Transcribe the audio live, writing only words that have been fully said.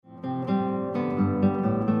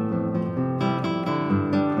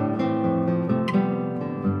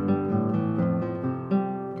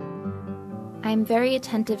am very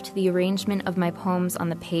attentive to the arrangement of my poems on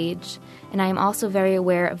the page, and I am also very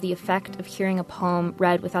aware of the effect of hearing a poem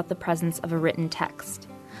read without the presence of a written text.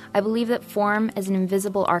 I believe that form is an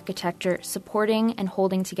invisible architecture supporting and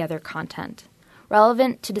holding together content.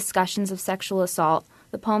 Relevant to discussions of sexual assault,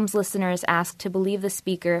 the poem's listener is asked to believe the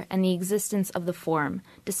speaker and the existence of the form,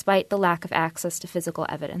 despite the lack of access to physical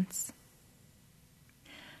evidence.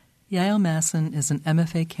 Yael Masson is an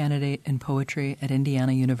MFA candidate in poetry at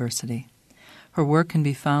Indiana University. Her work can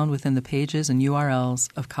be found within the pages and URLs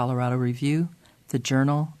of Colorado Review, The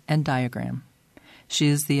Journal, and Diagram. She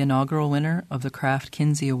is the inaugural winner of the Kraft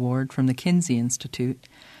Kinsey Award from the Kinsey Institute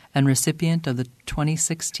and recipient of the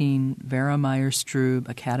 2016 Vera Meyer-Strube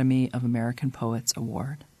Academy of American Poets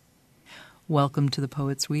Award. Welcome to The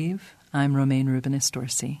Poet's Weave. I'm Romaine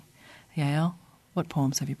Rubinis-Dorsey. Yael, what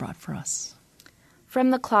poems have you brought for us?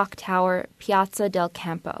 From the Clock Tower, Piazza del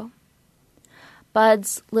Campo.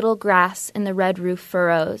 Buds, little grass in the red roof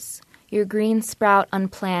furrows, your green sprout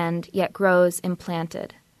unplanned yet grows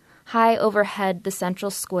implanted. High overhead the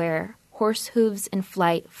central square, horse hooves in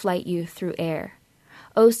flight you through air.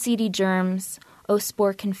 O seedy germs, O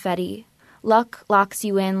spore confetti, luck locks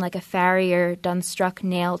you in like a farrier done struck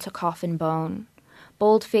nail to coffin bone.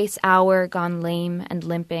 Bold-face hour gone lame and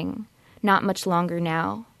limping, not much longer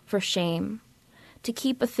now, for shame. To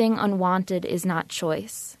keep a thing unwanted is not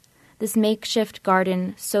choice. This makeshift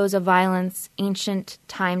garden sows a violence ancient,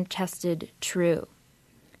 time-tested, true.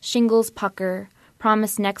 Shingles pucker,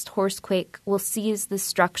 promise next horsequake will seize this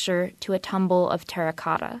structure to a tumble of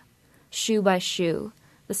terracotta. Shoe by shoe,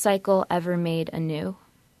 the cycle ever made anew.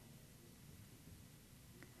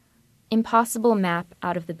 Impossible map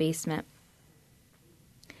out of the basement.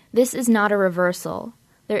 This is not a reversal.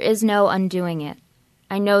 There is no undoing it.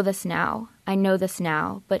 I know this now,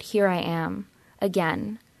 but here I am,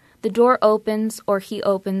 again. The door opens, or he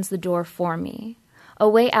opens the door for me. A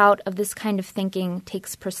way out of this kind of thinking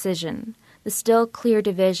takes precision, the still clear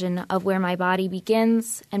division of where my body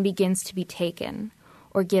begins and begins to be taken,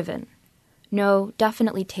 or given. No,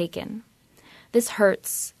 definitely taken. This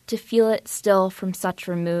hurts, to feel it still from such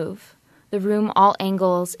remove. The room all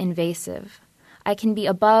angles invasive. I can be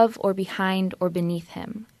above or behind or beneath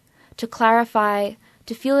him. To clarify,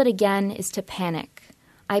 to feel it again is to panic.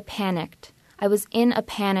 I panicked. I was in a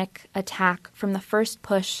panic attack from the first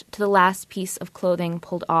push to the last piece of clothing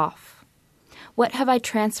pulled off. What have I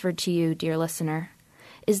transferred to you, dear listener?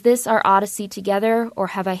 Is this our odyssey together, or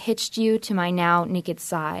have I hitched you to my now naked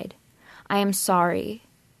side? I am sorry.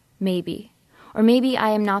 Maybe. Or maybe I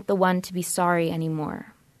am not the one to be sorry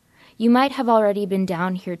anymore. You might have already been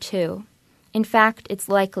down here too. In fact, it's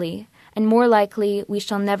likely, and more likely we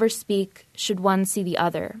shall never speak should one see the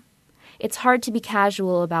other. It's hard to be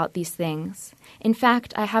casual about these things. In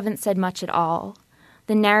fact, I haven't said much at all.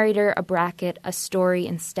 The narrator a bracket, a story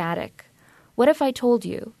in static. What if I told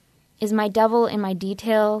you? Is my devil in my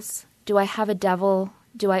details? Do I have a devil?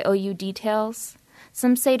 Do I owe you details?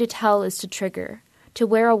 Some say to tell is to trigger. To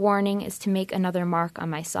wear a warning is to make another mark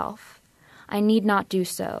on myself. I need not do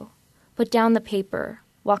so. Put down the paper.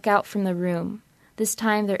 Walk out from the room. This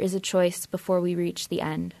time there is a choice before we reach the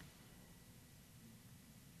end.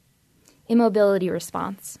 Immobility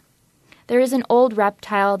response. There is an old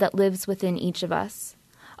reptile that lives within each of us,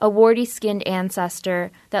 a warty-skinned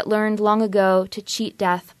ancestor that learned long ago to cheat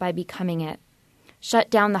death by becoming it. Shut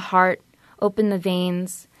down the heart, open the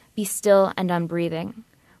veins, be still and unbreathing.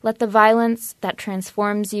 Let the violence that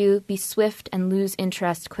transforms you be swift and lose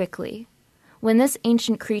interest quickly. When this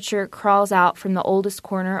ancient creature crawls out from the oldest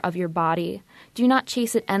corner of your body, do not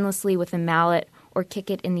chase it endlessly with a mallet or kick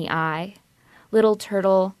it in the eye. Little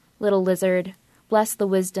turtle, little lizard, bless the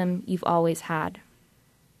wisdom you've always had.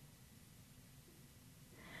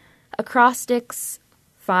 Acrostics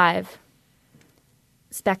 5.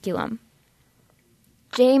 Speculum.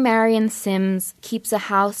 J. Marion Sims keeps a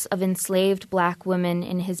house of enslaved black women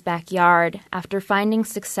in his backyard after finding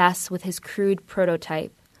success with his crude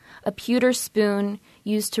prototype, a pewter spoon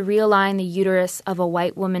used to realign the uterus of a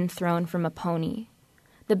white woman thrown from a pony.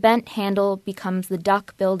 The bent handle becomes the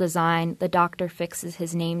duck-bill design the doctor fixes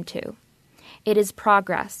his name to. It is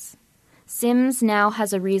progress. Sims now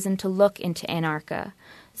has a reason to look into Anarcha,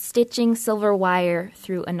 stitching silver wire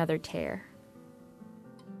through another tear.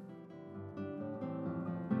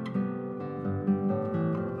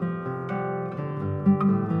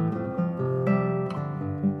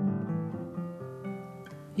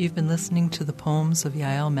 You've been listening to the poems of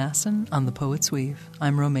Yael Masson on The Poet's Weave.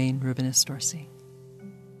 I'm Romaine Rubinis-Dorsey.